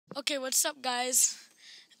Okay, what's up, guys?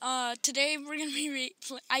 Today we're gonna be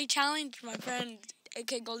I challenged my friend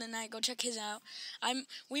AK Golden Knight. Go check his out.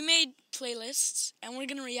 We made playlists and we're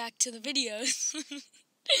gonna react to the videos.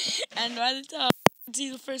 And by the time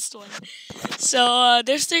see the first one. So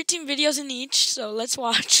there's 13 videos in each. So let's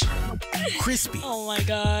watch. Crispy. Oh my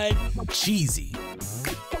god. Cheesy.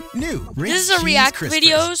 New. This is a react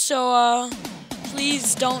video, so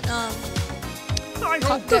please don't Hi,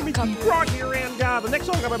 I'm Kermit the Frog here, and the next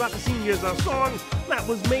song I'm about to sing is a song that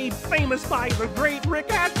was made famous by the great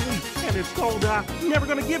Rick Astley, and it's called Never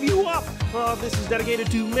Gonna Give You Up. This is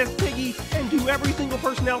dedicated to Miss Piggy and to every single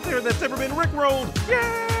person out there that's ever been Rickrolled.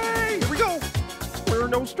 Yay! Here we go! We're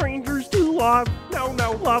no strangers to love. No,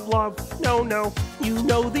 no, love, love. No, no, you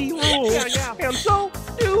know the rules. Yeah. And so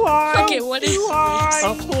do I. Okay, what is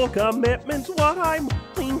A full commitment's what I'm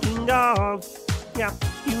thinking of. Yeah,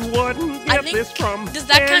 you wouldn't get this from does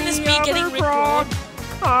that kind of any speak getting other frog.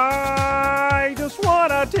 rickrolled? I just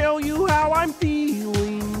wanna tell you how I'm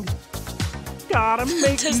feeling. Gotta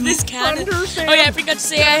make Does you this count? understand. Oh yeah, I forgot to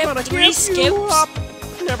say I have 3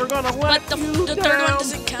 skips. Never gonna let But you the down. third one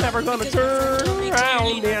doesn't count. Never gonna because my friend told turn me around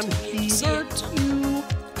clearly and not to see hurt it. you.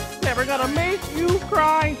 Never gonna make you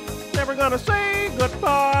cry. Never gonna say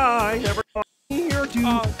goodbye. Never gonna be here to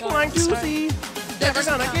blind to see. Never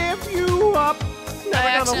gonna give you up.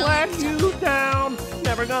 Never gonna let you down.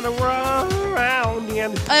 Never gonna run around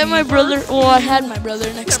and I have my brother. Well, I had my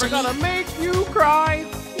brother next to never me. gonna make you cry.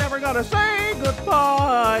 Never gonna say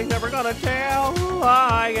goodbye. Never gonna tell a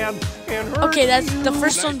lie and hurt Okay, that's you. the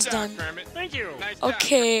first one's done. Thank you.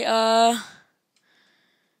 Okay, oh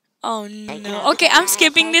no. Okay, I'm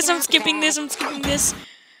skipping this. I'm skipping this.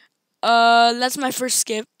 That's my first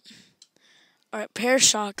skip. All right, pear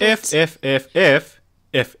shock. If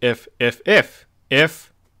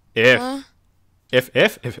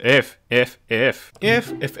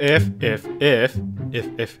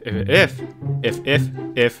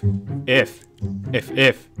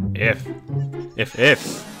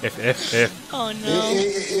Oh no.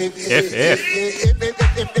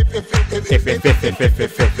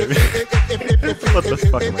 What the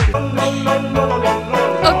fuck am I doing?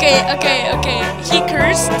 Okay. He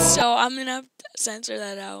cursed, so I'm gonna have to censor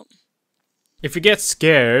that out. If you get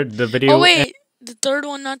scared, the video. Oh wait, the third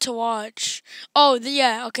one not to watch. Oh,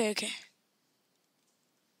 yeah. Okay.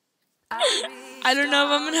 I don't know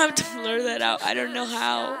if I'm gonna have to blur that out. I don't know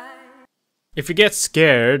how. If you get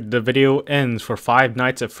scared, the video ends for Five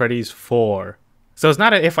Nights at Freddy's 4. So it's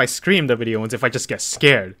not if I scream the video ends, if I just get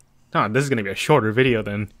scared. No, this is gonna be a shorter video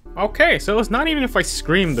then. Okay, so it's not even if I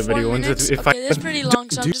scream the 4 video ends. minutes? If Okay, that's pretty long,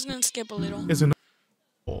 so I'm just gonna skip a little.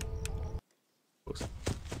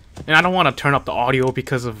 And I don't want to turn up the audio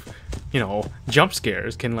because of, jump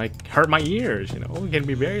scares can like hurt my ears, it can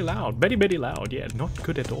be very loud, very, very loud, yeah, not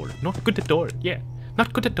good at all, yeah, not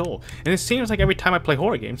good at all. And it seems like every time I play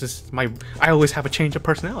horror games, I always have a change of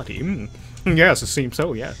personality. Yes, it seems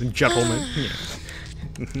so, yes, gentlemen, yes.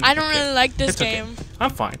 I don't really like this game. Okay.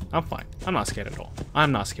 I'm fine, I'm not scared at all,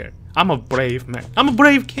 I'm not scared. I'm a brave man. I'm a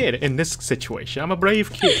brave kid in this situation. I'm a brave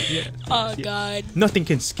kid, yeah. Oh god. Nothing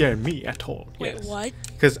can scare me at all. Wait, what?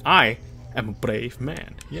 Because I am a brave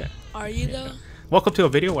man, yeah. Are you though? Welcome to a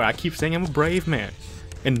video where I keep saying I'm a brave man.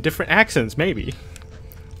 In different accents, maybe.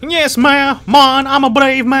 Yes, man, I'm a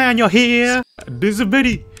brave man, you're here. This is a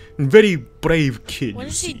very, very brave kid. What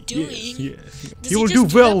is he doing? Yes. Does You he will just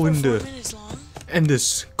do well that in for 4 minutes long?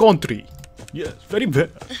 this country. Yes, very well.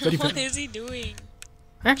 Very well. What is he doing?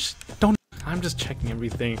 I actually don't. I'm just checking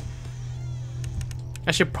everything.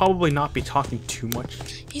 I should probably not be talking too much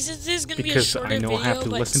He says this is gonna be a because shorter I know video, I have to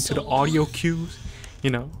but listen so to the long. audio cues.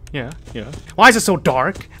 Yeah. Why is it so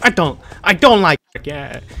dark? I don't like.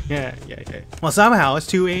 Yeah. Well, somehow it's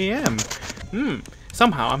 2 a.m.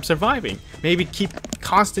 Somehow I'm surviving. Maybe keep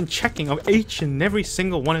constant checking of each and every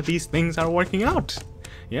single one of these things are working out.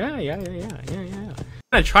 Yeah.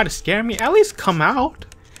 Gonna try to scare me? At least come out.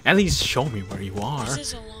 At least show me where you are. This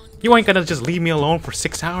is a long You ain't gonna just leave me alone for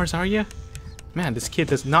 6 hours, are you? Man, this kid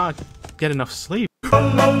does not get enough sleep. Oh,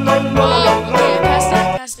 okay,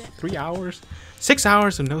 I passed it. 3 hours? 6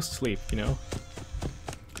 hours of no sleep, I don't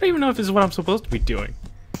even know if this is what I'm supposed to be doing.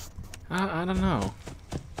 I don't know.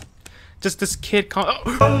 Just this kid What?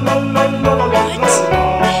 I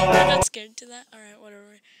got scared to that? Alright,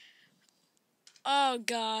 whatever. Oh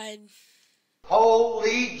god.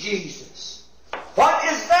 Holy Jesus. What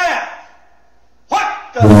is that?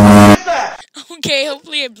 What the f is that? Okay,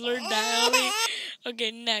 hopefully I blurred that out.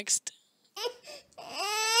 Okay, next.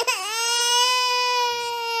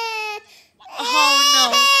 Oh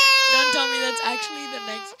no. Don't tell me that's actually the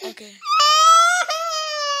next. Okay.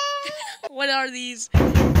 What are these?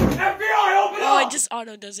 FBI, open Oh, up! it just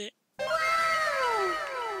auto does it.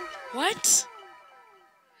 What?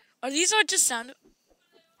 Are these all just sound?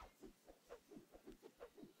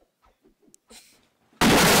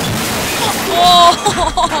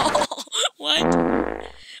 Oh! What?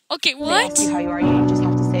 Okay, They ask you what? how you are, you just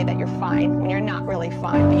have to say that you're fine when you're not really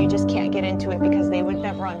fine, but you just can't get into it because they would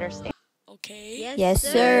never understand. Okay. Yes,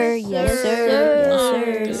 sir. Yes,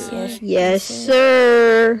 sir. Yes, sir. Yes, Yes,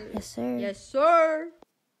 sir. Yes, sir. Yes, sir.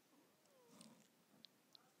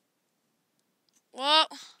 Well,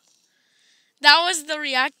 that was the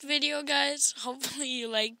React video, guys. Hopefully you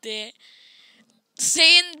liked it.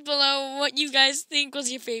 Say in below what you guys think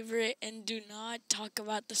was your favorite, and do not talk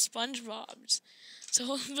about the SpongeBob's. So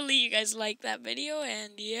hopefully you guys liked that video,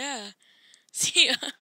 and yeah, see ya.